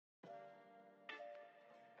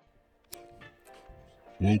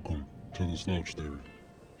Welcome to the Slouch Theory.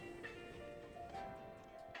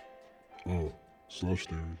 Oh, Slouch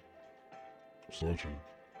Theory. Slouching.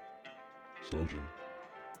 Slouching.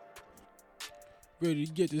 Ready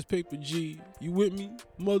to get this paper, G. You with me?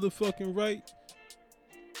 Motherfucking right.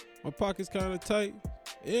 My pocket's kind of tight.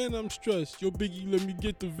 And I'm stressed. Yo, Biggie, let me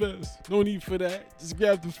get the vest. No need for that. Just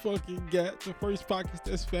grab the fucking gat. The first pocket's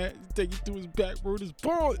that's fat. Take it to his back. Word is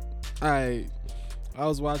born. Alright. I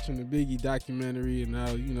was watching the Biggie documentary and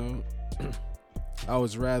now, I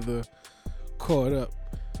was rather caught up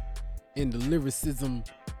in the lyricism.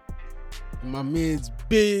 My man's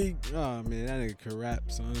big. Oh man, that nigga can rap,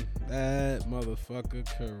 son. That motherfucker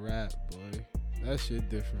can rap, boy. That shit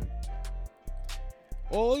different.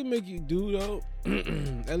 All it make you do though,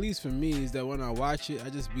 at least for me, is that when I watch it, I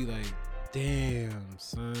just be like, damn,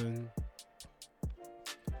 son.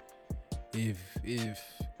 If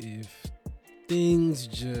things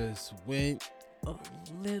just went a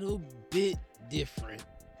little bit different,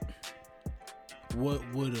 what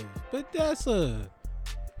would've? But that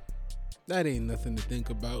ain't nothing to think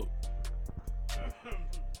about.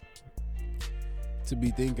 To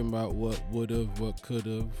be thinking about what would've, what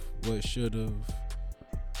could've, what should've.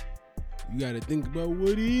 You gotta think about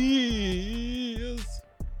what is.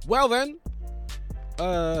 Well then,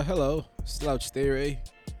 hello, Slouch Theory,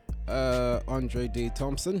 Andre D.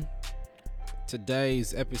 Thompson.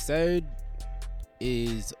 Today's episode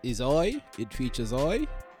is I. It features I,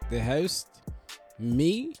 the host,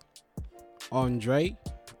 me, Andre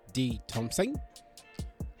D. Thompson,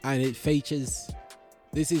 and it features.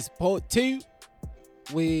 This is part 2,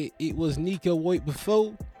 where it was Nico White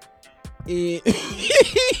before. And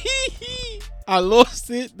I lost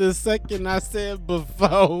it the second I said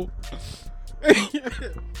before.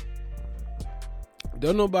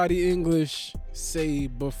 Don't nobody English say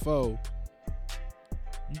before.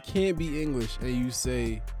 You can't be English and you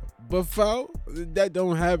say before. That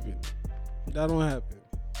don't happen. That don't happen.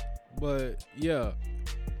 But yeah,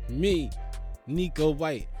 me, Nico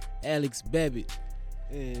White, Alex Babbitt,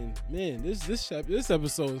 and man, this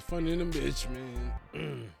episode is funny than a bitch,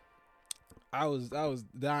 man. I was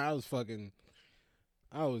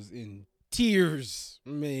in tears,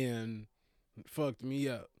 man. It fucked me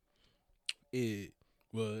up. It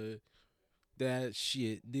was that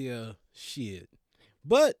shit, there shit.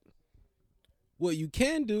 But what you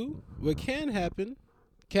can do, what can happen,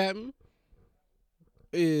 Captain,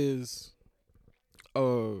 is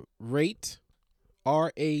rate,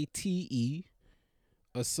 RATE,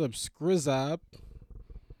 a subscribe,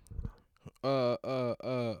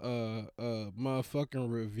 motherfucking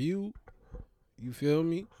review. You feel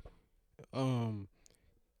me?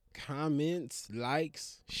 Comments,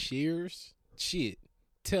 likes, shares, shit.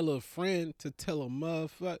 Tell a friend to tell a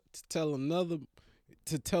motherfucker, to tell another,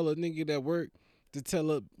 to tell a nigga that work, to tell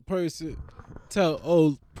a person, tell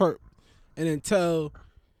old perp, and then tell,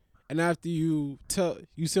 and after you tell,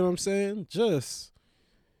 you see what I'm saying? Just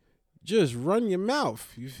run your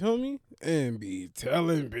mouth, you feel me? And be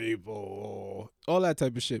telling people all that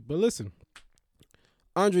type of shit. But listen,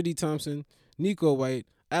 Andre D. Thompson, Nico White,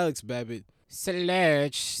 Alex Babbitt,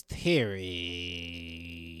 Slouch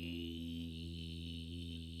Theory.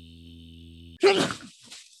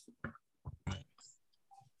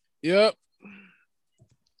 Yep.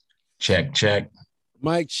 Check.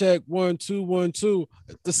 Mic check, 1 2 1 2.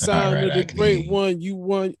 The sound All right, of the great one. You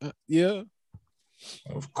won. Yeah.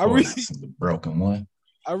 Of course, the broken one.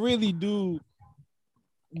 I really do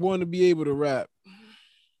want to be able to rap.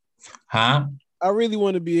 Huh? I really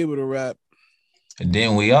want to be able to rap. And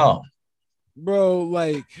then we all. Bro,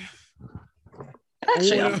 like,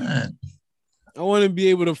 Actually, I want to be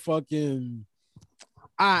able to fucking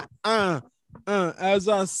as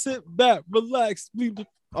I sit back, relax,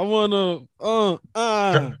 I want to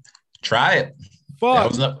try it.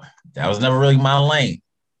 Fuck. That was never really my lane.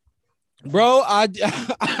 Bro, I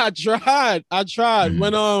tried. Mm-hmm.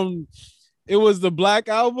 When it was the Black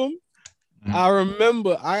album. Mm-hmm. I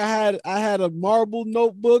remember I had a marble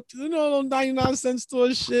notebook, 99-cent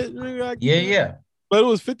store shit. Yeah. But it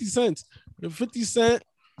was 50 cents. 50 cent.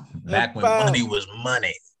 Back when money was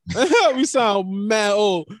money. We sound mad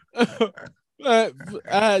old. I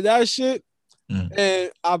had that shit,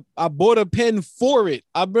 and I bought a pen for it.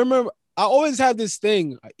 I remember I always have this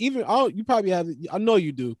thing. Even you probably have it. I know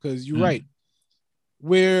you do because you're right.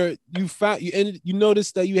 Where you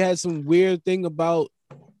noticed that you had some weird thing about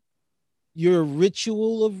your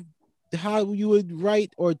ritual of how you would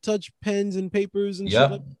write or touch pens and papers and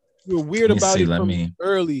shit. You were weird about it from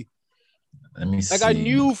early. Let me see. Like I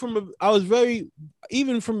knew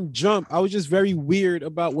even from jump, I was just very weird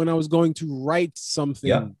about when I was going to write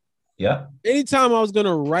something Yeah. Anytime I was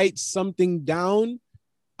gonna write something down,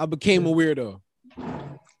 I became a weirdo.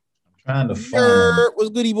 Trying to find What's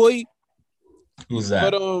goody boy? who's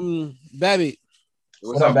that. But Babbitt.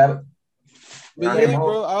 What up, Babbitt? But Y'all yeah, name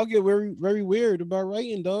bro, I'll get very, very weird about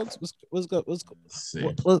writing, dogs. What's good? Let's see.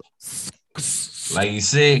 What's Like you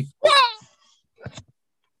see,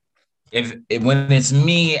 if when it's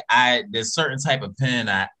me, there's certain type of pen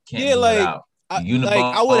I can't do like without.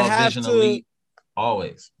 Uniball, I would have Vision to. Elite,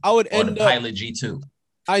 always. I would Or the end up. Pilot G2.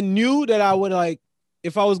 I knew that I would like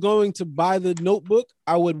if I was going to buy the notebook,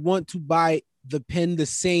 I would want to buy the pen the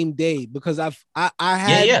same day because I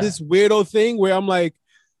had this weirdo thing where I'm like,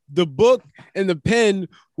 the book and the pen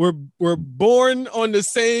were born on the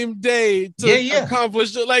same day to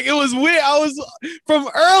accomplish it. Like it was weird. I was from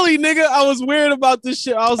early, nigga. I was weird about this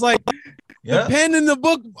shit. I was like, the pen and the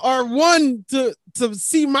book are one to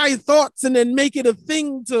see my thoughts and then make it a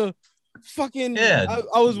thing to fucking. I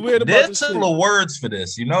was weird about this. There's similar words for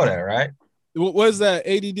this. You know that, right? What was that?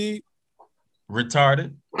 ADD?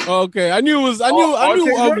 Retarded. Okay, I knew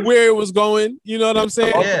where it was going. You know what I'm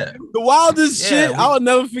saying? Yeah. The wildest shit I'll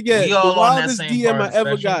never forget. The wildest DM I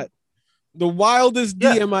ever got. The wildest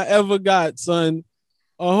DM I ever got, son.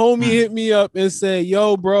 A homie hit me up and said,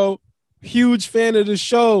 "Yo, bro, huge fan of the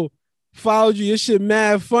show. Followed you. Your shit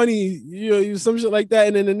mad funny. You some shit like that."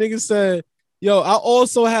 And then the nigga said, "Yo, I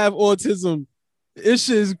also have autism. This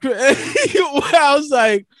shit is crazy." I was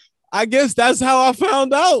like, I guess that's how I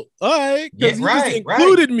found out. All right. Because he just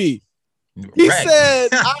included me. He said,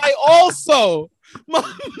 I also.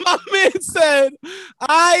 My man said,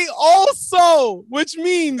 I also, which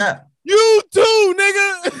means you too,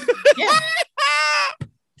 nigga.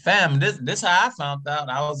 Fam, this how I found out.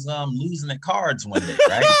 I was losing at cards one day,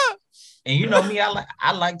 right? And you know me,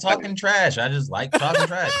 I like talking trash. I just like talking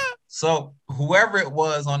trash. So whoever it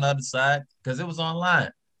was on the other side, because it was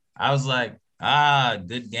online, I was like,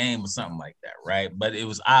 good game or something like that, right? But it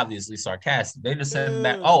was obviously sarcastic. They just said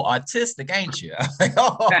back, "Oh, autistic, ain't you?" Like,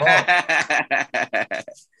 oh,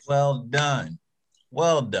 well done.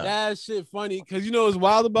 That shit funny because you know what's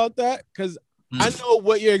wild about that? Because I know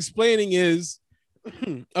what you're explaining is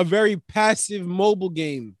a very passive mobile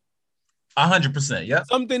game. 100%, yeah.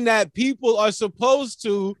 Something that people are supposed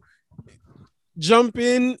to jump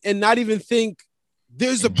in and not even think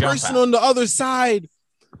there's a person on the other side.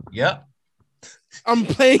 Yep. I'm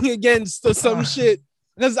playing against or some shit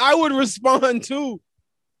because I would respond too.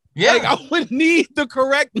 Yeah, like I would need the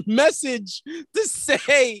correct message to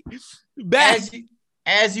say back.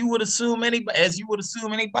 As you would assume anybody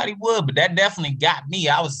would, but that definitely got me.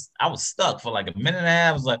 I was stuck for like a minute and a half.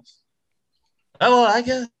 I was like, oh, I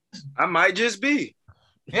guess I might just be.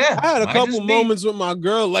 Yeah, I had a couple moments with my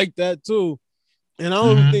girl like that too, and I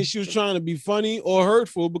don't even think she was trying to be funny or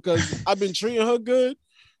hurtful because I've been treating her good.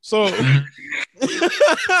 So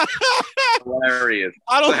hilarious.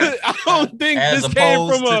 I don't think as this came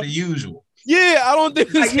from the usual. Yeah, I don't think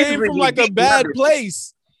this came from like a bad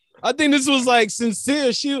place. I think this was like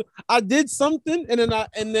sincere. I did something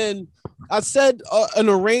and then I said an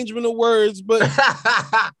arrangement of words, but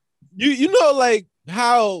you know like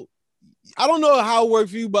how I don't know how it worked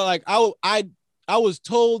for you, but like I was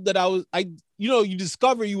told that you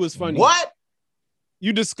discover you was funny. What?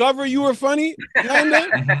 You discover you were funny?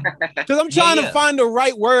 Because I'm trying to find the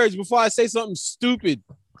right words before I say something stupid.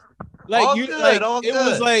 Like it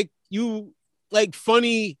was like you like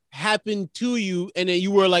funny happened to you, and then you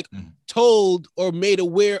were like told or made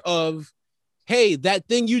aware of, hey, that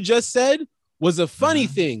thing you just said was a funny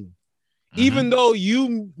thing, even though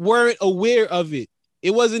you weren't aware of it.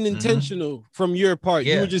 It wasn't intentional from your part.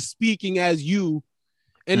 You were just speaking as you,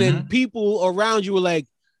 and then people around you were like,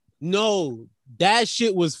 no, that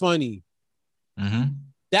shit was funny.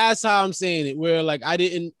 That's how I'm saying it. Where like I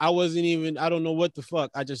don't know what the fuck.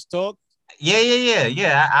 I just talked.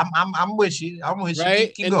 Yeah. I'm with you.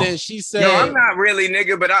 Right. Keep and going. then she said, "No, I'm not really,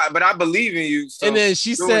 nigga, but I believe in you." So and then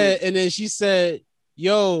she said,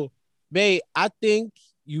 "Yo, babe, I think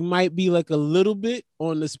you might be like a little bit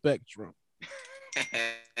on the spectrum."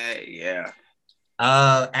 Yeah.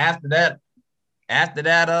 After that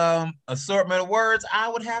assortment of words, I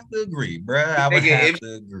would have to agree, bro. I would have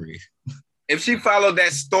to agree. If she followed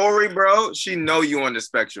that story, bro, she know you on the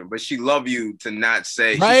spectrum, but she love you to not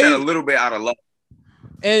say. Right? She said a little bit out of love.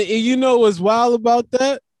 And you know what's wild about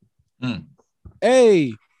that?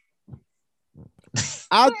 Hey,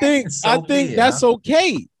 I think that's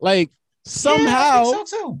okay. Like somehow, I think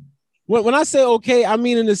so too. When I say okay, I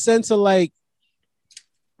mean in the sense of like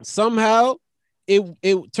somehow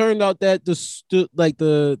it turned out that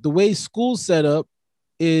the way school set up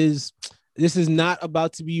is. This is not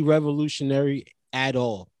about to be revolutionary at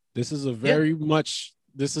all. This is a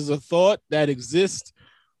this is a thought that exists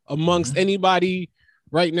amongst anybody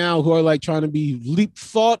right now who are like trying to be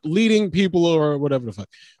leading people or whatever the fuck.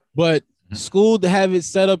 But school to have it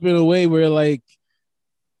set up in a way where like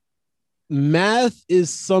math is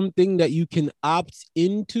something that you can opt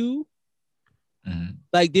into.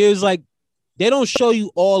 Like there's like, they don't show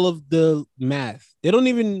you all of the math. They don't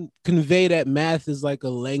even convey that math is like a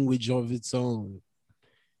language of its own.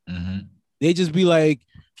 They just be like,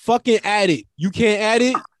 fucking add it. You can't add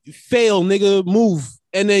it, fail, nigga, move.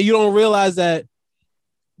 And then you don't realize that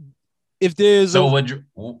if there's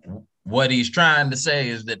what he's trying to say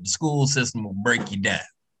is that the school system will break you down.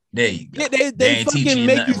 There you go. Yeah, they ain't fucking teaching you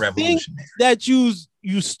make you nothing think revolutionary. that you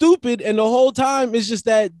stupid, and the whole time it's just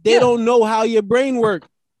that they don't know how your brain works.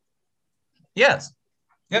 Yes.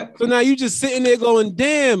 Yep. So now you just sitting there going,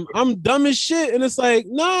 damn, I'm dumb as shit. And it's like,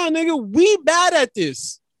 nah, nigga, we bad at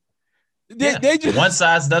this. They just, one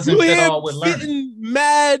size doesn't fit all with learning.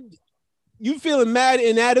 You feeling mad,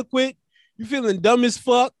 inadequate. You feeling dumb as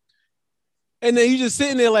fuck. And then you just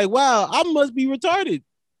sitting there like, wow, I must be retarded.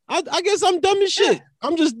 I guess I'm dumb as shit.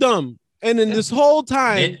 I'm just dumb. And then this whole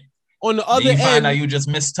time on the other end, you find out you just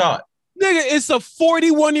mistaught. Nigga, it's a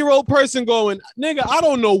 41-year-old person going, nigga, I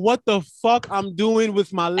don't know what the fuck I'm doing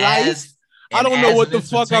with my life. I don't know what the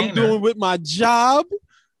fuck I'm doing with my job.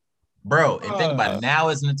 Bro, and think about it. Now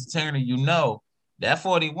as an entertainer, you know that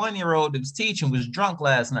 41-year-old that was teaching was drunk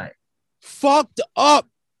last night. Fucked up.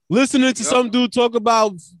 Listening to some dude talk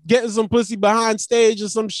about getting some pussy behind stage or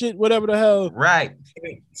some shit, whatever the hell. Right.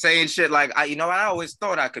 Saying shit like, I always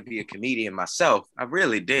thought I could be a comedian myself. I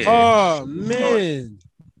really did. Oh, man.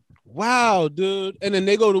 Wow, dude. And then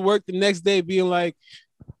they go to work the next day being like,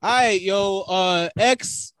 all right, yo,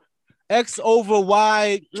 X over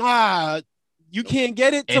Y. You can't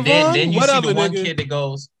get it, and Tavon? then you whatever, see the one nigga. kid that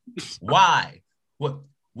goes, why?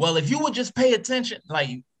 Well, if you would just pay attention,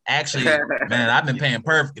 like, actually, man, I've been paying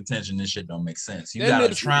perfect attention. This shit don't make sense. You got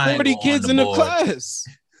to try 40 kids in the class.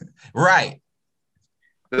 Right.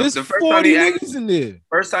 There's 40 niggas in there.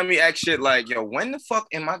 First time he asked shit like, yo, when the fuck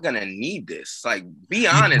am I gonna need this? Like, be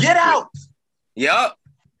honest. Get out. Yep.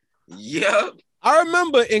 I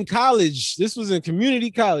remember in college, this was in community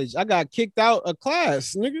college, I got kicked out of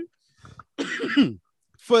class, nigga.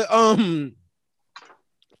 For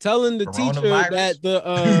telling the teacher that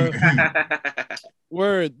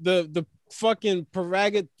the fucking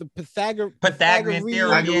Pythagorean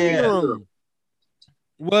theorem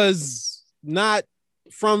was not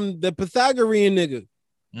from the Pythagorean nigga.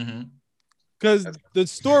 Because the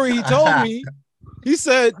story he told me, he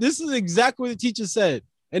said, this is exactly what the teacher said.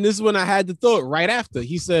 And this is when I had the thought right after.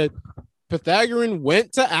 He said, Pythagorean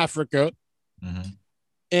went to Africa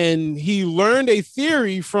and he learned a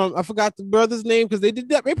theory from, I forgot the brother's name because they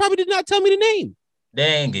probably did not tell me the name. They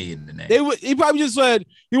ain't give you the name. He probably just said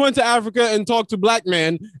he went to Africa and talked to black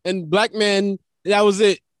man, and black man, that was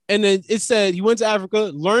it. And then it said he went to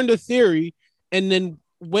Africa, learned a theory, and then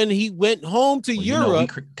when he went home to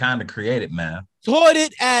Europe, he kind of created math, taught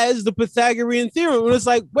it as the Pythagorean theorem. And it's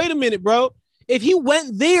like, wait a minute, bro. If he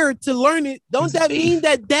went there to learn it, don't that mean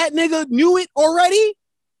that nigga knew it already?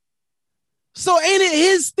 So ain't it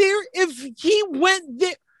his theory if he went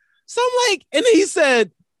there? So I'm like, and then he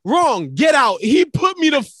said, wrong, get out. He put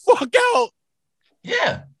me the fuck out.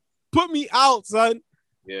 Yeah. Put me out, son.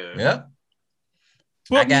 Yeah. Yep.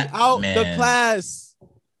 Put me out the class.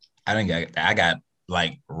 I got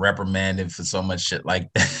like reprimanded for so much shit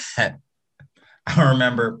like that. I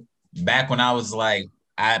remember back when I was like,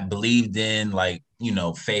 I believed in like,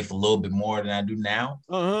 faith a little bit more than I do now.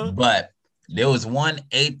 But there was one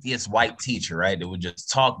atheist white teacher, right, that would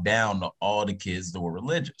just talk down to all the kids that were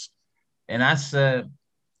religious. And I said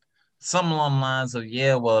something along the lines of,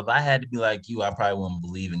 yeah, well, if I had to be like you, I probably wouldn't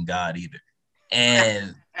believe in God either.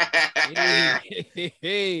 And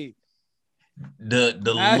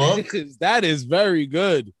that is very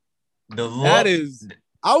good. The look that is,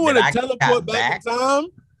 I would have teleported back in time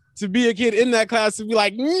to be a kid in that class and be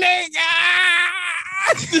like, nigga,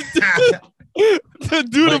 to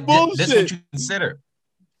do the bullshit. This is what you consider.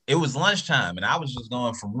 It was lunchtime, and I was just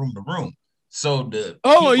going from room to room. So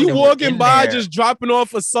are you walking by just dropping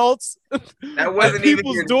off assaults? That wasn't even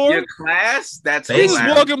your class. That's he was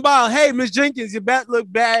walking by. Hey, Miss Jenkins, your back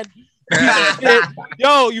look bad.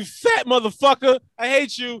 Yo, you fat motherfucker! I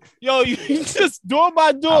hate you. Yo, you just door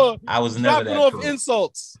by door. I was never dropping off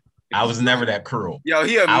insults. I was never that cruel. Yo,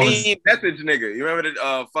 he mean message nigga. You remember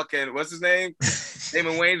the fucking what's his name?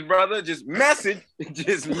 Damon Wayne's brother. Just message.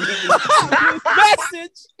 Just message.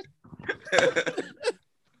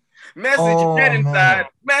 Message dead inside.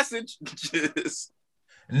 Message. Just.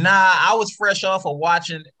 Nah, I was fresh off of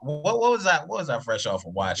watching. What was that? What was I fresh off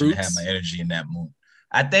of watching to have Roots? my energy in that mood?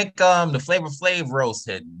 I think the Flavor Flav roast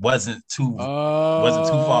wasn't too far from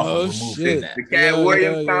Oh removed from shit! that. The Cat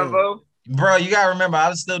Williams convo. Bro, you gotta remember, I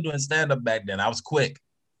was still doing stand-up back then. I was quick.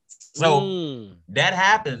 So that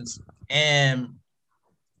happens, and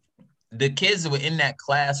the kids that were in that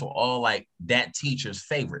class were all like that teacher's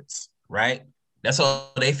favorites, right? That's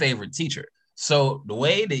all their favorite teacher. So the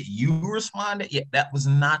way that you responded, yeah, that was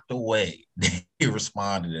not the way they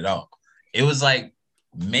responded at all. It was like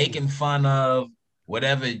making fun of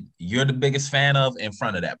whatever you're the biggest fan of in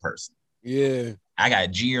front of that person. Yeah. I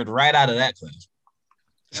got jeered right out of that class.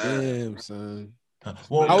 Damn, son.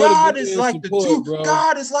 Well, God is like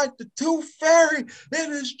the tooth fairy, and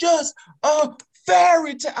it's just a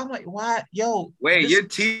fairy tale. I'm like, why, yo? Wait, your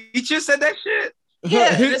teacher said that shit?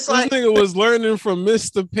 Yeah, this nigga was learning from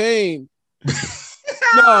Mr. Payne.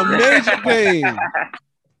 No, Major Payne.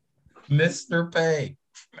 Mr. Payne.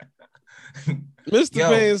 Mr.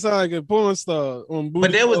 Payne sounded like a porn star on Booty.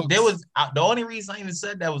 But there was the only reason I even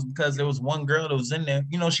said that was because there was one girl that was in there.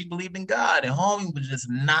 You know, she believed in God, and homie was just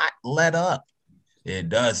not let up. It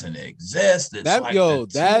doesn't exist. It's that like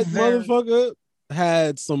that motherfucker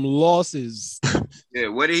had some losses. Yeah,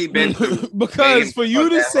 what did he been through? Because for you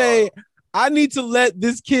to say, I need to let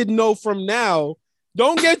this kid know from now,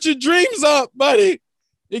 don't get your dreams up, buddy.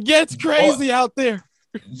 It gets crazy out there.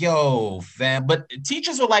 Yo, fam, but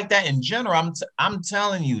teachers were like that in general. I'm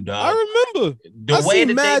telling you, dog. I remember the way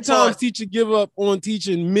that mad they taught, times teacher give up on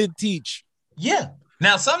teaching mid-teach. Yeah.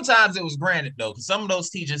 Now sometimes it was granted though, because some of those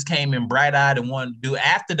teachers came in bright-eyed and wanted to do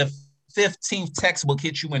after the 15th textbook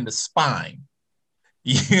hit you in the spine.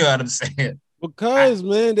 You know what I'm saying? Because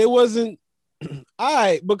man, they wasn't all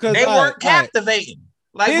right. Because they weren't captivating.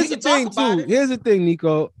 Like here's the thing too. Here's the thing,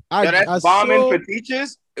 Nico. That's bombing for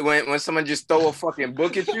teachers. When someone just throw a fucking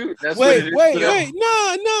book at you, that's wait,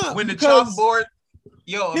 no. When the chalkboard,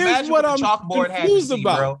 imagine what the chalkboard had to see,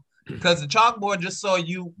 bro. Because the chalkboard just saw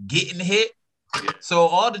you getting hit, so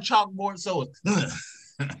all the chalkboard saw was.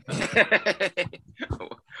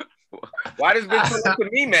 Why does bitch look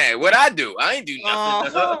at me mad? What I do? I ain't do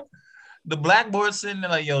nothing. The blackboard sitting there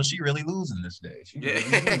like, yo, she really losing this day.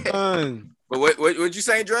 But what you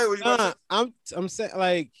saying, Dre? I'm saying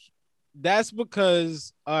like. That's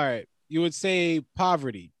because, all right, you would say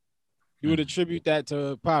poverty. You would attribute that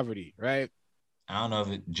to poverty, right? I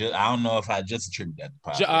don't know if I just attribute that to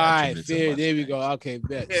poverty. All right, fair. There we go. Okay,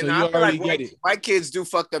 bet. Yeah, so you already get it. White kids do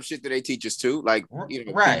fucked up shit to their teachers too, like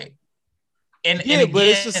right. And again, but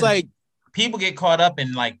it's just like people get caught up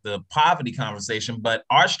in like the poverty conversation, but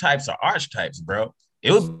archetypes are archetypes, bro.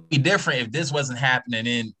 It would be different if this wasn't happening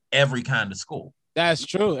in every kind of school. That's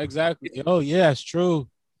true. Exactly. Oh yeah, it's true.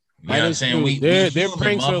 You know what I'm saying? Their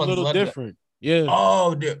pranks are a little different. Yeah.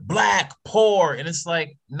 Oh, they're black, poor. And it's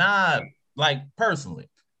like, nah, like personally.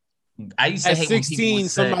 I used to at hate 16, when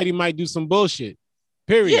somebody might do some bullshit.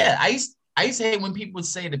 Period. Yeah, I used to hate when people would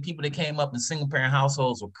say the people that came up in single parent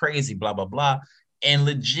households were crazy, blah, blah, blah. And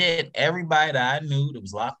legit, everybody that I knew that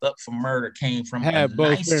was locked up for murder came from a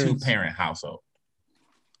nice two-parent household.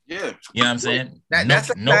 Yeah. You know what I'm saying?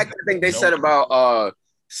 That's a fact I think they said about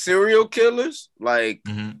serial killers, like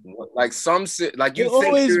some like you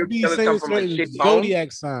think serial killers come from a shit zodiac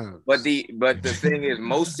sign, but the thing is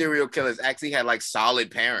most serial killers actually had like solid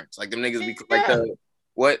parents, like them niggas be like the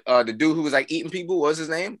dude who was like eating people, what was his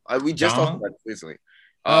name? We just talked about this recently.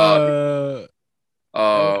 Dahmer?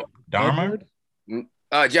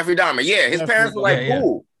 Jeffrey Dahmer. Yeah, his parents were like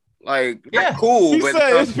cool. Like, cool. He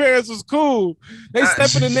said his parents was cool. They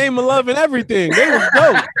stepped in the name of love and everything. They was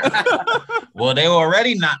dope. Well, they were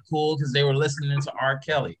already not cool because they were listening to R.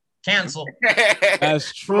 Kelly. Cancel.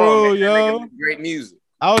 That's true, yo. Great music.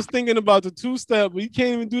 I was thinking about the two-step, but you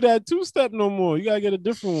can't even do that two-step no more. You gotta get a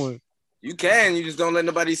different one. You can. You just don't let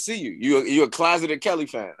nobody see you. You're a closeted Kelly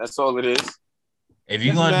fan. That's all it is. If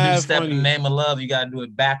you're gonna do Step in the Name of Love, you gotta do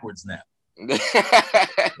it backwards now. You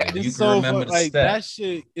can remember the step. That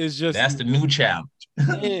shit is just that's the new challenge.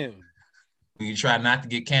 Damn. You try not to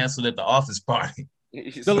get canceled at the office party.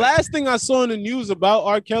 The last thing I saw in the news about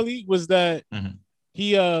R. Kelly was that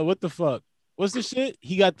he what the fuck? What's the shit?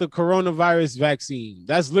 He got the coronavirus vaccine.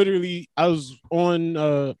 That's literally, I was on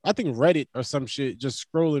I think Reddit or some shit, just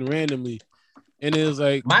scrolling randomly, and it was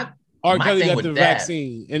like R. Kelly got the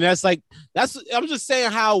vaccine. And I'm just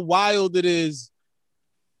saying how wild it is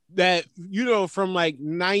that, you know, from like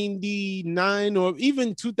 99 or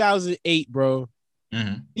even 2008, bro.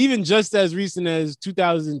 Even just as recent as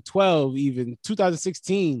 2012, even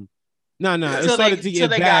 2016. No, it started to get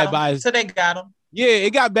bad by. So they got him. Yeah,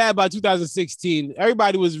 it got bad by 2016.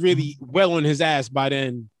 Everybody was really well on his ass by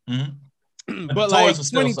then. Mm-hmm. But like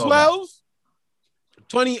 2012,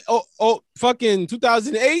 fucking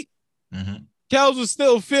 2008, Kels was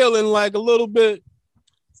still feeling like a little bit.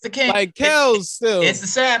 The king. Like Kels still. It's the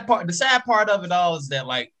sad part. The sad part of it all is that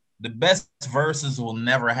like the best verses will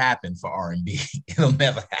never happen for R&B. It'll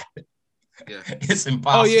never happen. Yeah. It's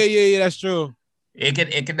impossible. Oh yeah, that's true.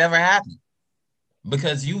 It could never happen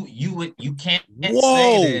because you can't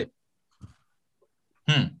Whoa. say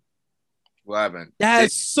that. What happened?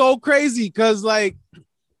 That's so crazy because like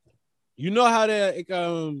you know how they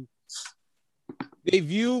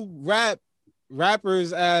view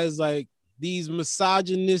rappers as like these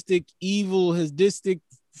misogynistic, evil, sadistic,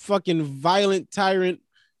 fucking violent, tyrant,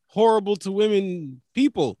 horrible to women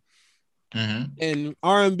people. Mm-hmm. And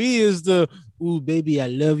R&B is the ooh baby, I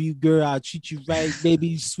love you, girl. I'll treat you right,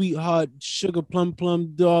 baby, sweetheart, sugar plum,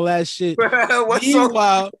 do all that shit.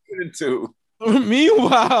 Meanwhile,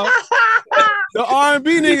 the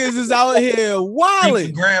R&B niggas is out here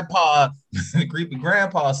wilding. Creepy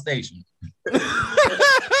grandpa station.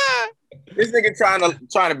 This nigga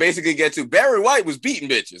trying to basically get to Barry White was beating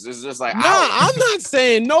bitches. It's just like I'm not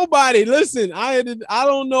saying nobody. Listen, I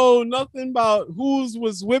don't know nothing about whose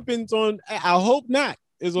was whippings on. I hope not.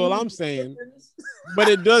 Is all I'm saying. But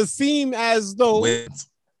it does seem as though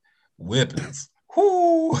whippings.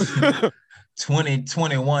 Whoo.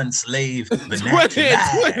 2021 slave.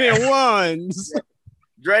 2021s.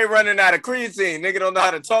 Dre running out of creatine. Nigga don't know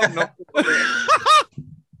how to talk no.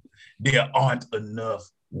 There aren't enough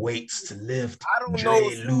weights to lift. I don't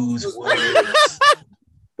Dre know. Lose words.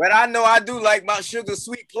 But I know I do like my sugar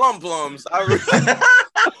sweet plums.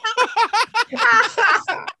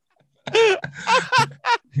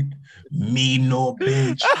 Me no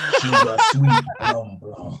bitch, sugar sweet plum.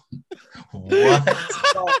 What?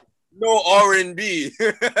 No R&B.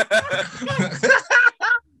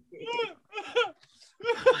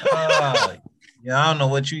 Yeah, I don't know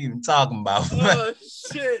what you even talking about. Oh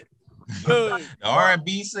shit. The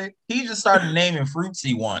R&B sick. He just started naming fruits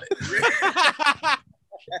he wanted.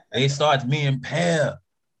 They start being pear,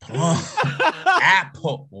 plum,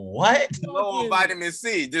 apple. What? Low vitamin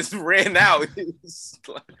C just ran out.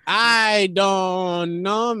 I don't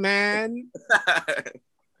know, man.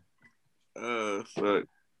 Fuck.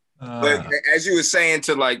 But as you were saying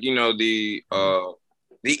to like, you know, the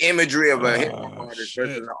imagery of a hip hop artist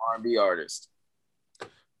versus an R&B artist.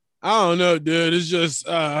 I don't know, dude. It's just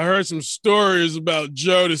I heard some stories about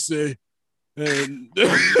Jodeci. And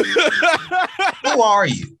who are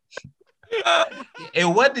you?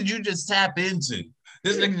 And what did you just tap into?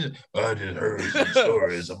 This nigga I just heard some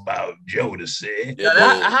stories about Jodeci.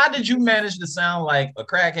 How did you manage to sound like a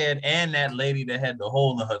crackhead and that lady that had the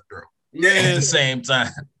hole in her throat at the same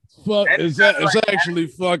time? Fuck, it's actually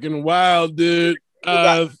fucking wild, dude.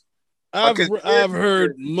 I've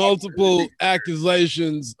heard multiple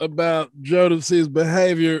accusations about Jodeci's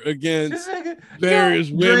behavior against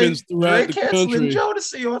various women throughout the country.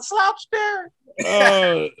 Jodeci on Slouchberry.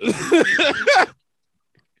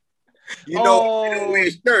 You know,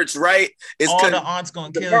 wear shirts, right? It's all the aunts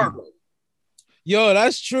gonna kill you. Yo,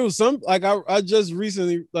 that's true. I just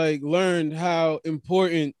recently learned how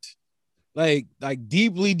important, like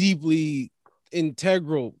deeply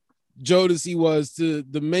integral Jodeci was to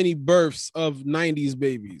the many births of 90s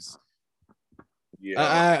babies.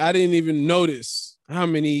 Yeah, I didn't even notice how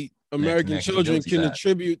many American children can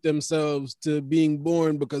attribute themselves to being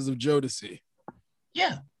born because of Jodeci.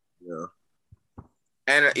 Yeah.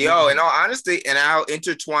 And in all honesty, and how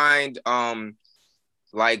intertwined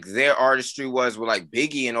like their artistry was with like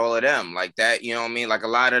Biggie and all of them, like that, you know what I mean? Like a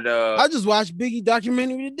lot of the I just watched Biggie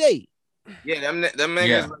documentary today. Yeah, them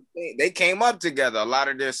niggas, they came up together. A lot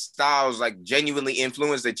of their styles like genuinely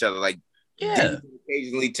influenced each other. Like,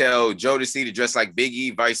 occasionally tell Jodeci to dress like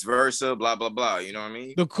Biggie, vice versa, blah blah blah. You know what I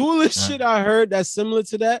mean? The coolest shit I heard that's similar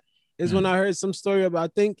to that is when I heard some story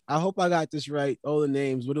about. I hope I got this right, all the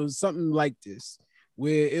names, but it was something like this,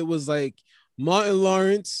 where it was like Martin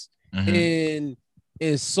Lawrence and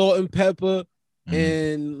Salt and Pepper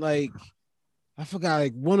and like I forgot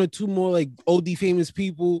like one or two more like OD famous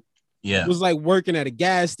people. Yeah, was like working at a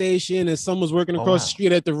gas station, and someone was working across the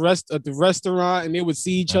street at the restaurant, and they would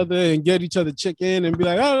see each other and get each other chicken and be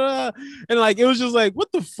like, and like it was just like,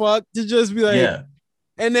 what the fuck to just be like,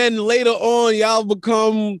 and then later on, y'all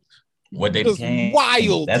become what they became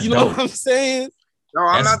wild. That's you know dope. What I'm saying? No,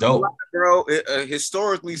 I'm not dope, bro.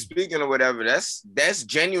 Historically speaking, or whatever, that's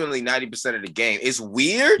genuinely 90% of the game. It's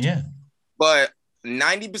weird, but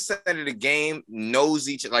 90% of the game knows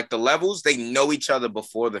like the levels, they know each other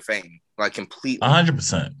before the fame, like completely.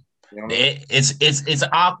 100%. You know what I mean? It's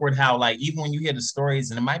awkward how like even when you hear the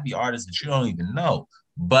stories and it might be artists that you don't even know,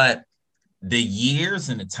 but the years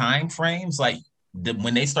and the time frames, like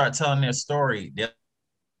when they start telling their story,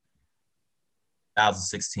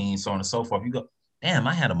 2016, so on and so forth, you go, damn,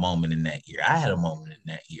 I had a moment in that year. I had a moment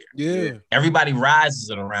in that year. Yeah. Everybody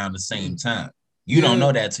rises at around the same time. You don't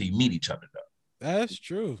know that till you meet each other, though. That's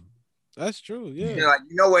true. That's true. Yeah. Yeah, like,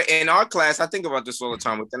 you know what? In our class, I think about this all the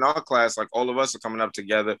time. Within our class, like all of us are coming up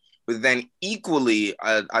together. But then equally,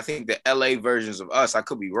 I think the LA versions of us, I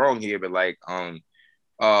could be wrong here, but like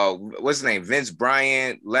what's his name? Vince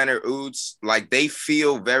Bryant, Leonard Oots, like they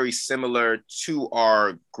feel very similar to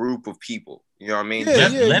our group of people. You know what I mean? Yeah,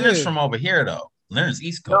 Leonard's from over here though. Leonard's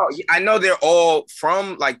East Coast. No, I know they're all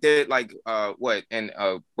from like they're like what and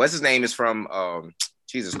what's his name is from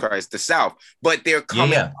Jesus Christ, the South, but they're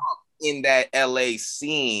coming up in that LA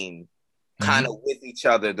scene kind of with each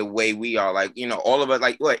other the way we are. Like, you know, all of us,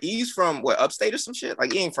 like what, he's from what, upstate or some shit?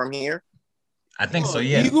 Like he ain't from here. I think so,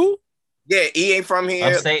 yeah. Eagle? Yeah, he ain't from here.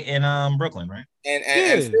 Upstate in Brooklyn, right? And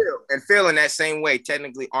Phil in that same way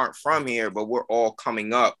technically aren't from here, but we're all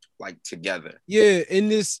coming up like together. Yeah, in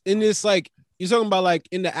this like you're talking about like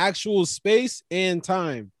in the actual space and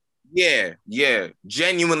time. Yeah,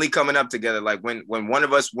 genuinely coming up together. Like when one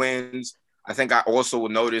of us wins, I think I also will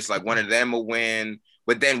notice like one of them will win,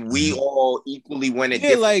 but then we all equally win it.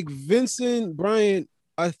 Yeah, like Vincent Bryant,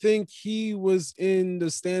 I think he was in the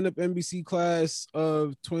stand-up NBC class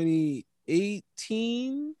of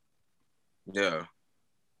 2018. Yeah,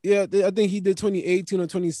 I think he did 2018 or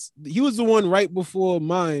 20. He was the one right before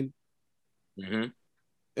mine. Mm-hmm.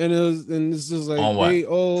 And it's just like they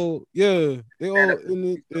all in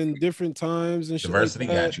different times and shit. Diversity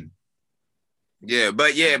like got you. Yeah,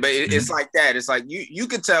 but it's like that. It's like you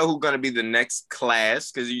could tell who's gonna be the next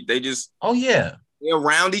class because they just they're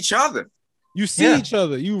around each other. You see each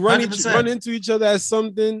other. You run into each other as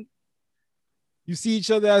something. You see each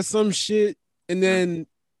other as some shit, and then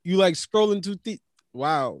you like scrolling through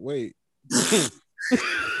wow, wait.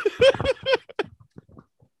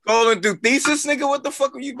 Scrolling through thesis, nigga. What the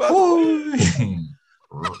fuck are you about to do?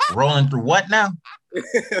 Rolling through what now?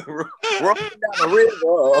 Rolling down the river.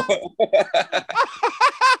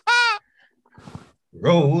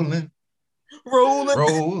 Rolling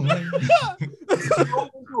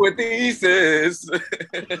through a thesis.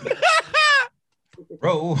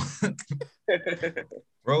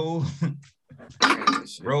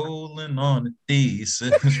 Rolling on a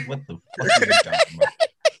thesis. What the fuck are you talking about?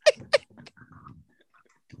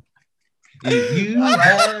 If you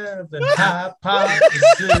have an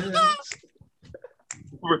hypothesis.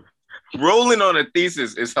 Rolling on a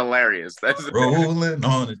thesis is hilarious. That's rolling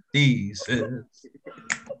on a thesis.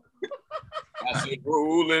 I said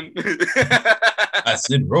rolling. I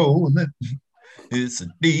said rolling. It's a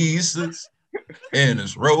thesis. And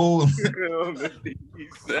it's rolling.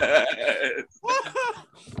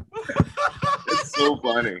 It's so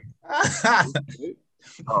funny.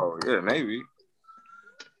 Oh, yeah, maybe.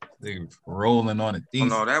 They rolling on a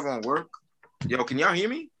thesis. Oh, no, that won't work. Yo, can y'all hear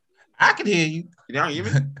me? I can hear you. Can y'all hear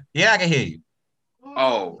me? Yeah, I can hear you.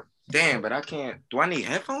 Oh, damn, but I can't. Do I need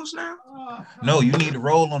headphones now? No, you need to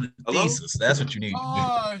roll on the thesis. That's what you need to do.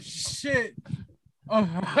 Oh, shit.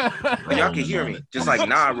 But y'all can hear me. Just like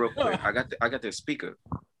real quick. I got the speaker.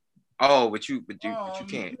 Oh, but you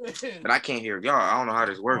can't. But I can't hear y'all. I don't know how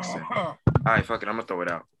this works. All right, fuck it. I'm gonna throw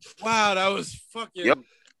it out. Wow, that was fucking. Yep.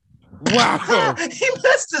 Wow. He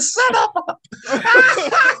messed the setup up.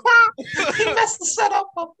 He messed the setup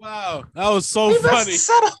up. Wow, that was so funny.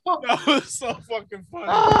 That was so fucking funny.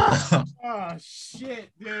 Oh shit,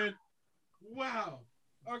 dude. Wow.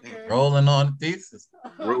 Okay. Rolling on the thesis.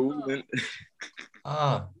 Rolling.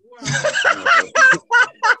 Wow.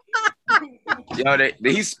 Yo, did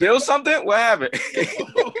he spill something? What happened? He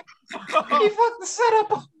fucked the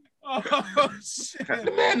setup up. Oh shit.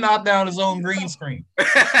 The man knocked down his own green screen.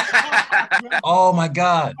 Oh my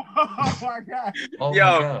god. Oh my god. Oh Yo,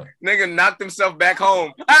 my god. Nigga knocked himself back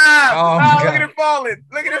home. Oh my Look god. at it falling.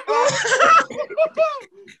 Look at it falling.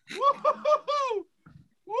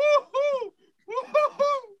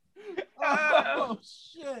 Oh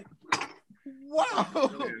shit. Wow.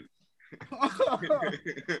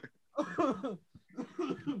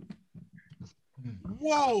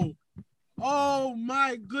 Whoa. Oh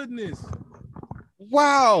my goodness.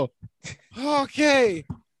 Wow. Okay.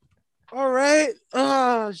 All right.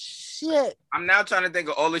 Oh shit. I'm now trying to think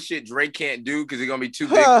of all the shit Drake can't do because he's gonna be too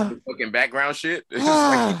big for the fucking background shit. It's just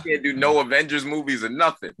like he can't do no Avengers movies or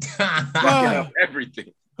nothing. Fucking up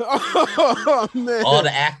everything. Oh man. All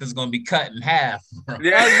the actors gonna be cut in half.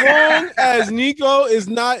 As long as Nico is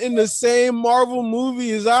not in the same Marvel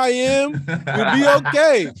movie as I am, we'll be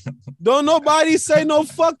okay. Don't nobody say no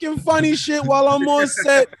fucking funny shit while I'm on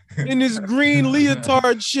set in this green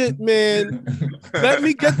leotard shit, man. Let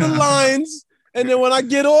me get the lines, and then when I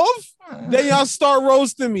get off, then y'all start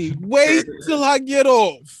roasting me. Wait till I get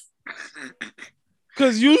off.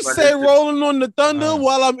 Cause you say rolling on the thunder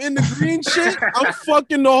while I'm in the green shit, I'm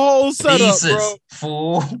fucking the whole setup, Thesis, bro.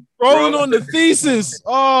 fool. Rolling on the thesis.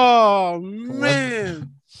 Oh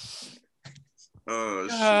man. Oh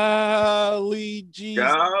shit. Golly Jesus.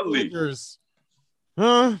 Golly. Niggers.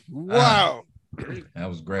 Huh? Wow. That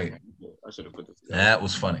was great. I should have put this. That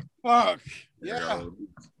was funny. Fuck. Yeah.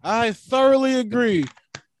 I thoroughly agree.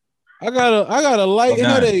 I got a light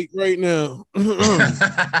headache right now.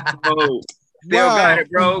 Oh, still got it,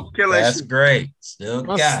 bro. Kill that That's shit. great. Still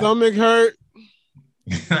My got stomach hurt.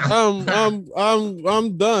 it.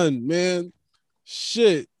 I'm done, man.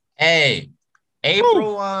 Shit. Hey,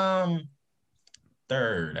 April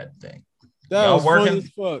 3rd, I think. That Y'all was funny working? as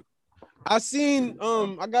fuck. I seen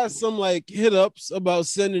I got some like hit ups about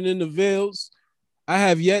sending in the veils. I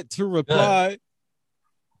have yet to reply.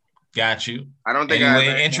 Got you. I don't think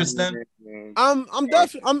Anyway, I interesting?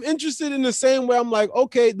 I'm interested in the same way. I'm like,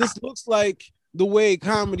 okay, this looks like the way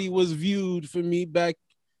comedy was viewed for me back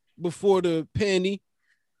before the penny,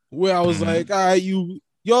 where I was like, all right,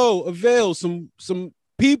 avail some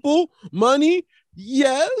people, money,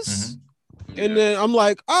 yes. And then I'm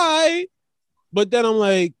like, all right, but then I'm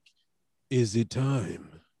like, is it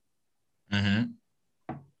time?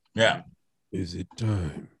 Yeah. Is it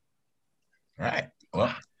time? Right.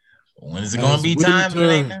 Well, when is it going to be time? It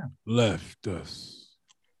ain't now. Left us.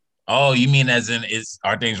 Oh, you mean as in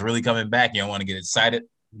are things really coming back? You don't want to get excited?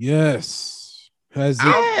 Yes.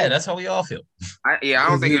 Yeah, that's how we all feel. I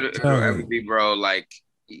don't think it'll ever be, bro. Like,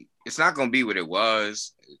 it's not gonna be what it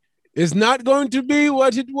was. It's not going to be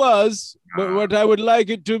what it was, but what I would like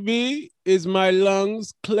it to be is my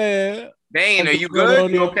lungs clear. Bane, are you good?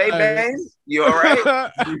 You okay, Bane? You all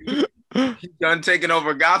right? You done taking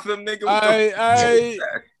over Gotham, nigga?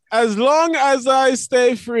 As long as I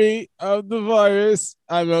stay free of the virus,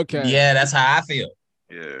 I'm okay. Yeah, that's how I feel.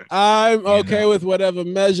 Yeah, I'm okay with whatever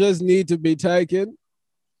measures need to be taken.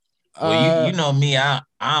 Well, you know me,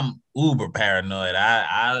 I'm uber paranoid.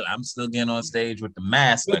 I'm still getting on stage with the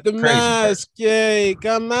mask. With like the crazy mask, person. yay!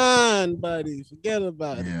 Come on, buddy, forget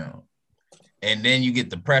about it. Yeah. And then you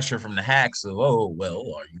get the pressure from the hacks of, oh,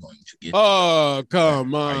 well, are you going to get? Oh,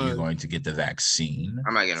 come on! Are you going to get the vaccine?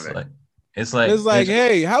 I'm not gonna. It's like,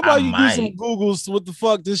 hey, how about you do some Googles? What the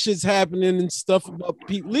fuck? This shit's happening and stuff about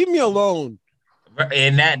people. Leave me alone.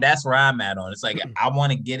 And that's where I'm at on. It's like I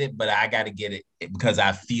want to get it, but I got to get it because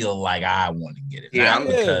I feel like I want to get it, not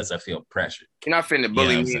because I feel pressured. You're not finna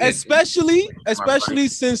bully me, especially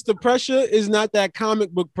since the pressure is not that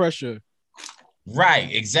comic book pressure.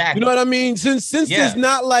 Right, exactly. You know what I mean? Since it's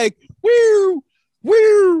not like woo,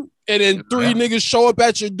 and then three niggas show up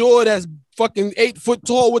at your door that's fucking 8 foot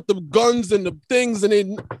tall with the guns and the things, and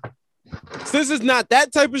then since it's not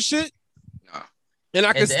that type of shit. And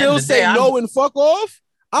I can still say no and fuck off.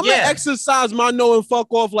 I'm gonna exercise my no and fuck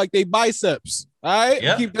off like they biceps. All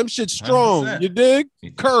right, keep them shit strong. 100%. You dig?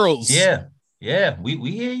 Curls. Yeah. We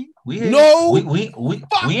hear you. We hear no. You. We ain't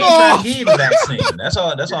trying to give you the vaccine. That's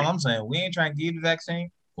all I'm saying. We ain't trying to give you the vaccine.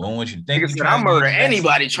 We don't want you to think I'm murder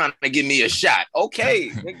anybody trying to give me a shot. Okay,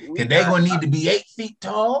 because they're gonna need to be 8 feet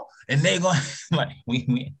tall, and they're gonna like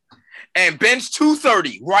we and bench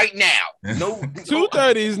 230 right now. No,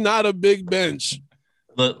 230 is not a big bench.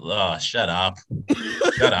 Look, shut up.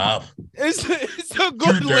 Shut up. It's a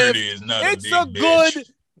good lift. Is not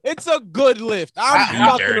it's a good lift. I'm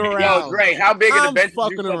fucking around. Yo, Dre, how big are the benches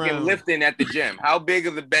you fucking lifting at the gym? How big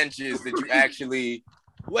are the benches that you actually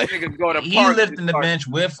niggas go to He lifting the bench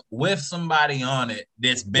with somebody on it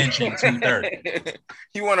that's benching 230.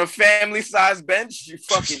 You want a family size bench? You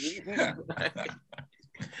fucking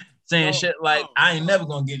saying shit like I ain't never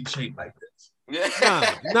gonna get in shape like this.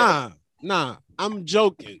 Nah. I'm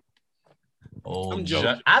joking. I'm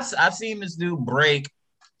joking. I've seen this dude break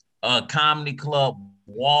a comedy club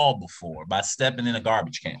wall before by stepping in a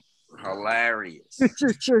garbage can. Hilarious.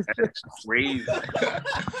 That's crazy.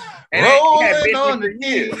 Rolling on the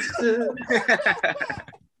knees.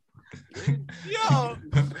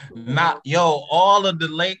 All of the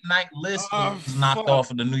late night list was knocked off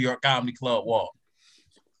of the New York Comedy Club wall.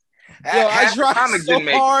 I tried comics so didn't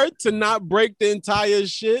make it. hard to not break the entire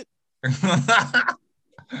shit. That's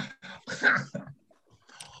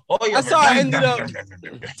how I ended up.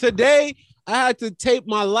 Today, I had to tape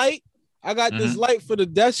my light. I got this light for the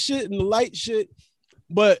desk shit and the light shit,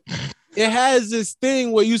 but it has this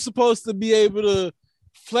thing where you're supposed to be able to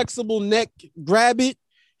flexible neck grab it.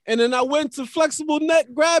 And then I went to flexible neck,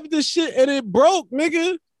 grab the shit, and it broke,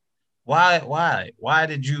 nigga. Why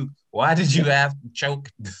did you have to choke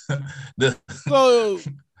the So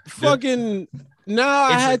fucking now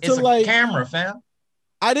I had to like camera, fam.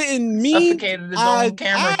 I didn't mean suffocated his own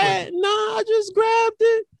camera. I just grabbed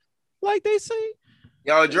it like they say.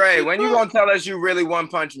 Yo, Dre, when you gonna tell us you really One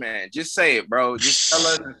Punch Man? Just say it, bro. Just tell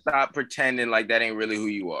us and stop pretending like that ain't really who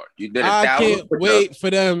you are. You did it. I can't wait for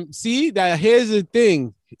them. See that? Here's the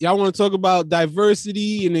thing. Y'all want to talk about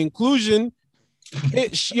diversity and inclusion?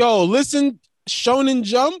 Listen, Shonen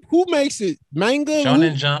Jump. Who makes it? Manga.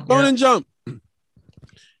 Shonen Jump. Shonen Jump.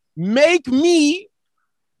 Make me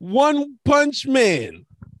One Punch Man.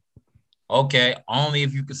 Okay, only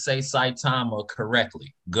if you could say Saitama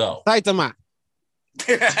correctly. Go. Saitama.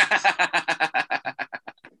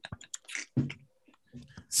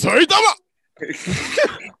 Saitama.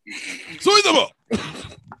 Saitama.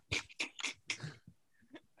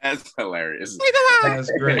 That's hilarious. That's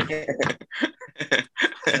great.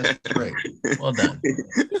 That's great. Well done.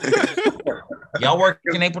 Y'all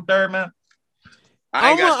working April 3rd, man?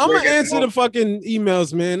 I'm gonna answer the fucking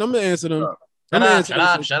emails, man. I'm gonna answer them. Shut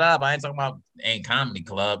up. I ain't talking about comedy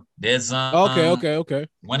club. There's okay.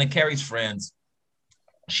 One of Carrie's friends,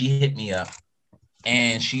 she hit me up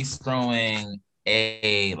and she's throwing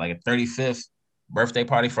a 35th birthday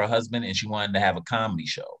party for her husband, and she wanted to have a comedy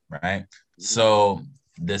show, right? So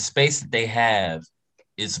the space that they have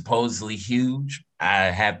is supposedly huge.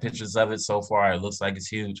 I have pictures of it so far. It looks like it's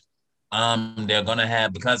huge. They're gonna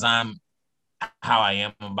have, because I'm how I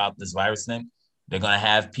am about this virus thing, they're gonna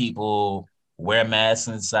have people wear masks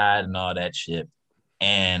inside and all that shit.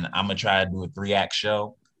 And I'm gonna try to do a 3-act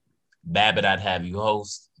show. Babbitt, I'd have you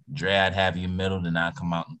host. Dre, I'd have you middle, then I'll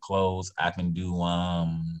come out and close. I can do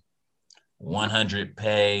 100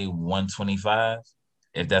 pay, 125.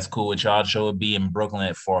 If that's cool with y'all, the show would be in Brooklyn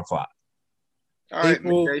at 4 o'clock. All right,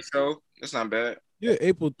 okay, so that's not bad. Yeah,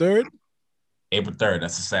 April 3rd. April 3rd,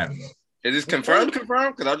 that's a Saturday. Is this confirmed?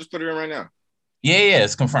 Because I'll just put it in right now. Yeah,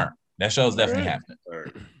 it's confirmed. That show's definitely happening.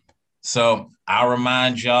 So I'll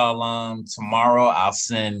remind y'all tomorrow. I'll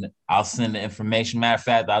send the information. Matter of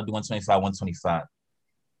fact, I'll do 125.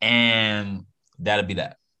 And that'll be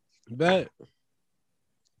that. Bet.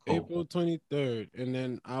 Cool. April 23rd. And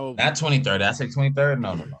then I'll not 23rd. Did I say 23rd?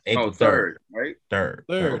 No. April 3rd, right?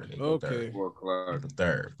 3rd. Okay. 4 o'clock. April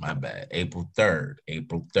 3rd. My bad. April 3rd.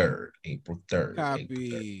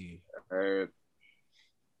 Copy.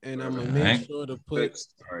 And I'm gonna All make sure to put.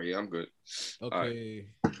 All right, yeah, I'm good. Okay.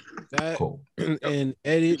 That cool. And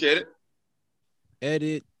edit. Get it?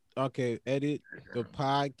 Edit. Okay. Edit the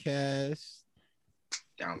podcast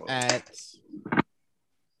Download at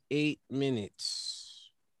 8 minutes.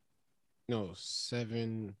 No,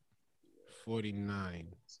 7:49.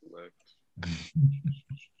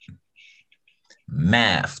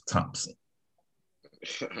 Math Thompson.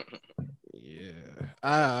 Yeah,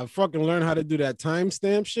 I fucking learned how to do that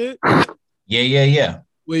timestamp shit. Yeah.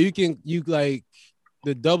 Where you like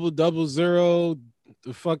the 000,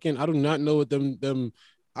 the fucking, I do not know what them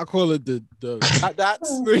I call it the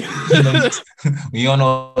dots. You don't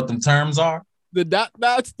know what them terms are? The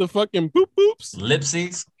dots, the fucking boop boops.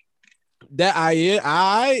 Ellipses. That all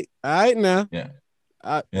right now. Yeah.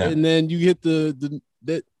 And then you hit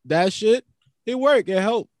that shit. It worked. It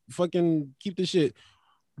helped. Fucking keep the shit.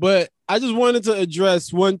 But I just wanted to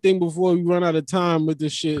address one thing before we run out of time with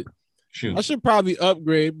this shit. Shoot. I should probably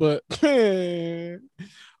upgrade, but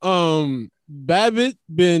Babbitt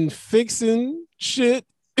been fixing shit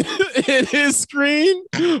in his screen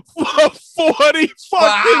for 40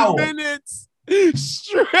 fucking minutes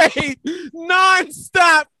straight,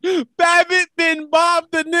 non-stop. Babbitt been Bob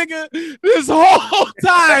the nigga this whole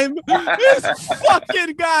time. This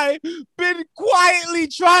fucking guy been quietly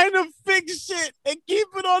trying to fix shit and keep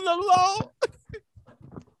it on the low.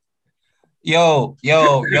 Yo,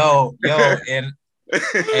 and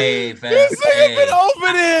hey, fam, been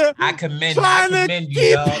over there. I commend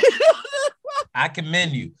you, dog. I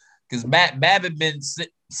commend you, because Babbitt been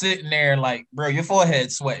sitting there like, bro, your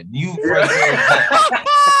forehead sweating. You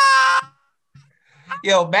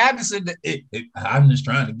Yo, Babbitt said, I'm just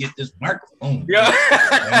trying to get this microphone. Yeah.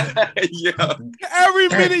 Every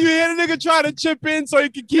minute you hear the nigga try to chip in so he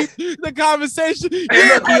can keep the conversation.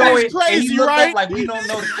 Look, he always crazy, right? Like we don't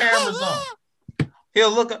know the camera's on. He'll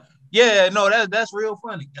look up. Yeah, no, that's real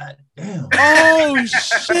funny. God damn. Oh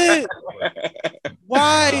shit!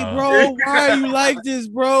 Why, bro? Why are you like this,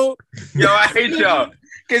 bro? Yo, I hate y'all.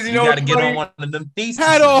 Cause You gotta get on one of them theses.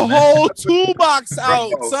 Had a man. whole toolbox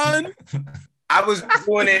out, Bro. son. I was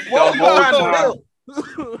doing it the What you whole trying to time. build?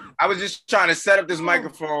 I was just trying to set up this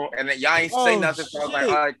microphone, and then y'all ain't say Oh, nothing. So I was like,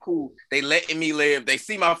 shit. all right, cool. They letting me live. They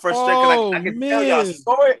see my frustration. Oh, I can tell y'all man.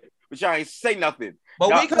 saw it, but y'all ain't say nothing. But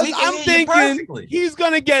Y'all- we Because can I'm hear you thinking perfectly. he's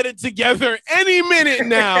gonna get it together any minute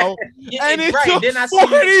now. Yeah, and it's right. a Then I see you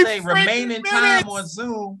 40 say remaining time minutes. on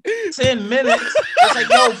Zoom 10 minutes. It's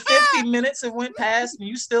like, yo, 50 minutes it went past and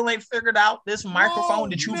you still ain't figured out this microphone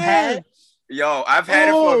that you've had. Yo, I've had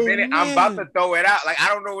it for a Oh, minute. I'm about to man. throw it out. Like I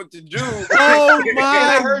don't know what to do. Oh And my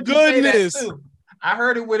I heard you say that goodness. too. I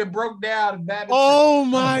heard it when it broke down. And Babbitt Oh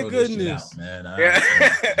said, my "Don't throw this shit goodness. out, man. Yeah.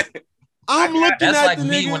 I'm looking That's at like the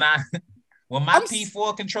me nigga. when my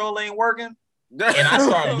P4 control ain't working and I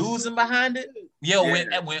start losing behind it. Yo, when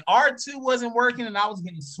R2 wasn't working and I was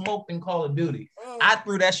getting smoked in Call of Duty, I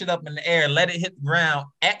threw that shit up in the air, let it hit the ground.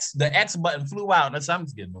 The X button flew out, and that's I'm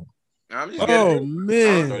just getting on. I'm just Oh getting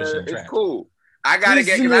man. it's cool. I gotta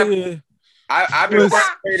This get nigga I've been was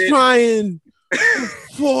frustrated. trying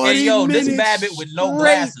 40 And yo, this minutes Babbitt with no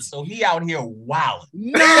straight, glasses, so he out here wilding.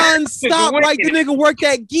 non-stop, like the nigga worked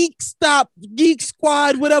at Geek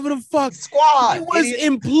Squad, whatever the fuck. Squad. He was idiot.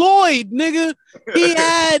 employed, nigga. He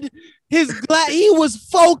had his he was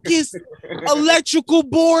focused, electrical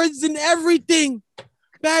boards and everything.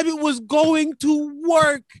 Babbitt was going to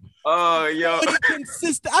work. Oh, yo.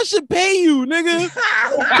 Consistent. I should pay you, nigga.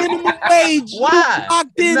 Minimum wage. Why?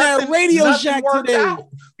 Locked in at Radio Shack today. Out.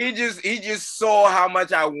 He just saw how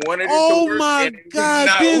much I wanted it to Oh work. my and it was god,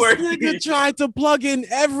 not this working. nigga tried to plug in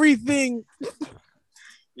everything.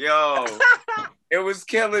 Yo, it was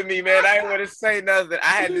killing me, man. I didn't want to say nothing. I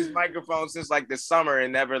had this microphone since like the summer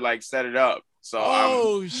and never like set it up. So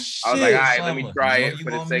Shit. I was like, all right, let me try it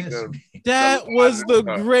for the sake of. That was the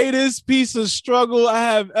greatest piece of struggle I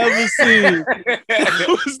have ever seen. It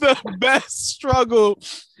was the best struggle.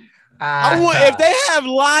 I want if they have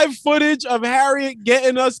live footage of Harriet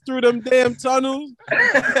getting us through them damn tunnels.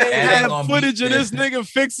 They have footage of this nigga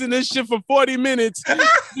fixing this shit for 40 minutes. The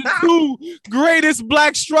two greatest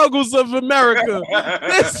black struggles of America.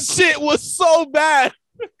 This shit was so bad.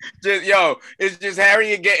 It's just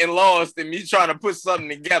Harriet getting lost and me trying to put something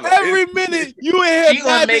together. Every minute you hear she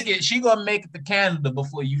gonna make it. She gonna make it to Canada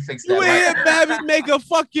before you fix that. You hear Babbitt make a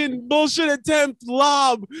fucking bullshit attempt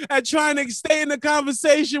lob at trying to stay in the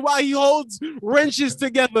conversation while he holds wrenches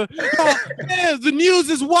together. Oh, yeah, the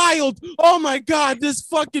news is wild. Oh my god, this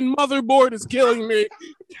fucking motherboard is killing me.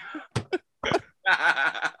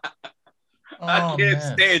 I can't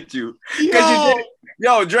stand you.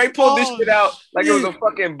 Yo, Dre pulled this shit out like it was a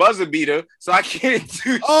fucking buzzer beater, so I can't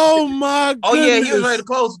do shit. Oh my goodness. Oh yeah, he was ready to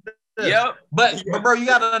close. Yep. But bro, you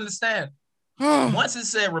gotta understand. Once it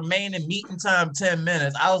said remaining meeting time 10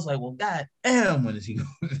 minutes, I was like, well, god damn, when is he going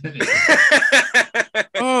to finish?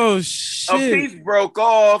 Oh shit. A piece broke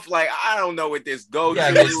off. Like, I don't know what this goes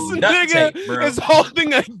to. This nigga is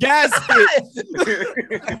holding a gasket.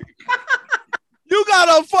 You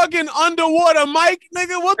got a fucking underwater mic,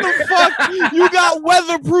 nigga? What the fuck you got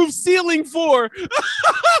weatherproof ceiling for?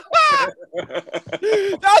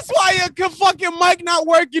 That's why your fucking mic not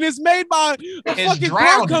working. It's made by a fucking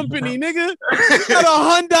car company, nigga. You got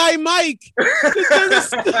a Hyundai mic.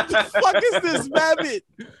 The fuck is this, Babbitt?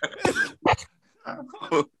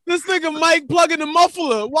 This nigga mic plugging the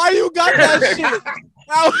muffler. Why you got that shit?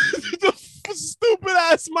 The stupid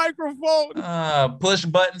ass microphone. Push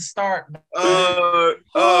button start. Oh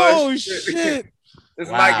shit. This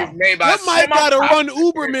mic is made by That mic gotta run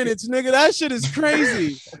Uber minutes, nigga. That shit is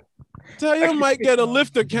crazy. Tell your mic get a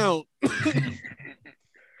Lyft account.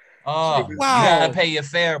 Oh, wow. You gotta pay your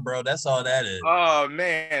fare, bro. That's all that is. Oh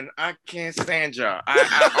man, I can't stand y'all.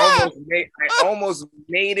 I almost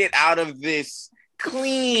made it out of this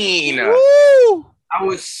clean. Woo! I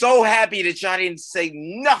was so happy that y'all didn't say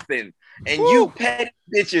nothing. And you petty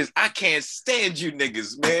bitches, I can't stand you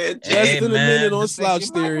niggas, man. Less than a minute on Slouch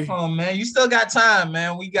Theory. Man, you still got time,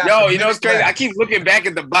 man. We got. Yo, you know what's crazy? I keep looking back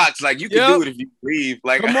at the box, like you can do it if you leave.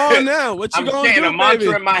 Like, come on now, what you gonna do? I'm a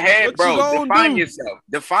mantra in my head, bro. Define yourself.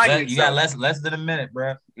 Define yourself. You got less than a minute,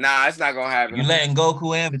 bro. Nah, it's not gonna happen. You letting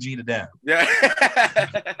Goku and Vegeta down. Yeah.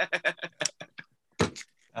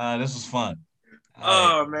 This was fun.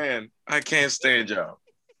 Oh man, I can't stand y'all.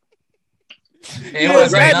 It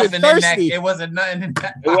wasn't nothing in that. It wasn't nothing in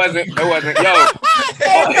that. It wasn't. Yo.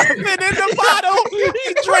 Ain't nothing in the bottle.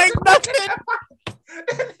 He drank nothing.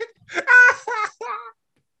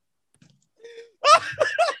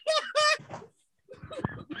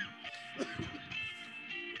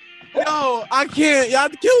 I can't. Y'all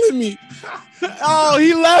killing me. Oh,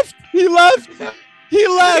 he left. He left. He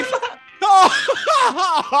left. Oh.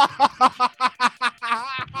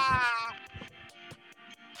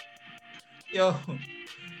 Yo.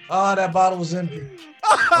 Oh, that bottle was empty.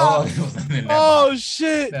 Oh, it was in that bottle.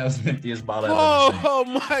 Shit. That was the emptiest bottle I've ever seen. Oh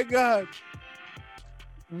my God.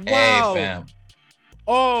 Wow. Hey, fam.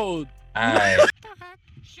 Oh. All right.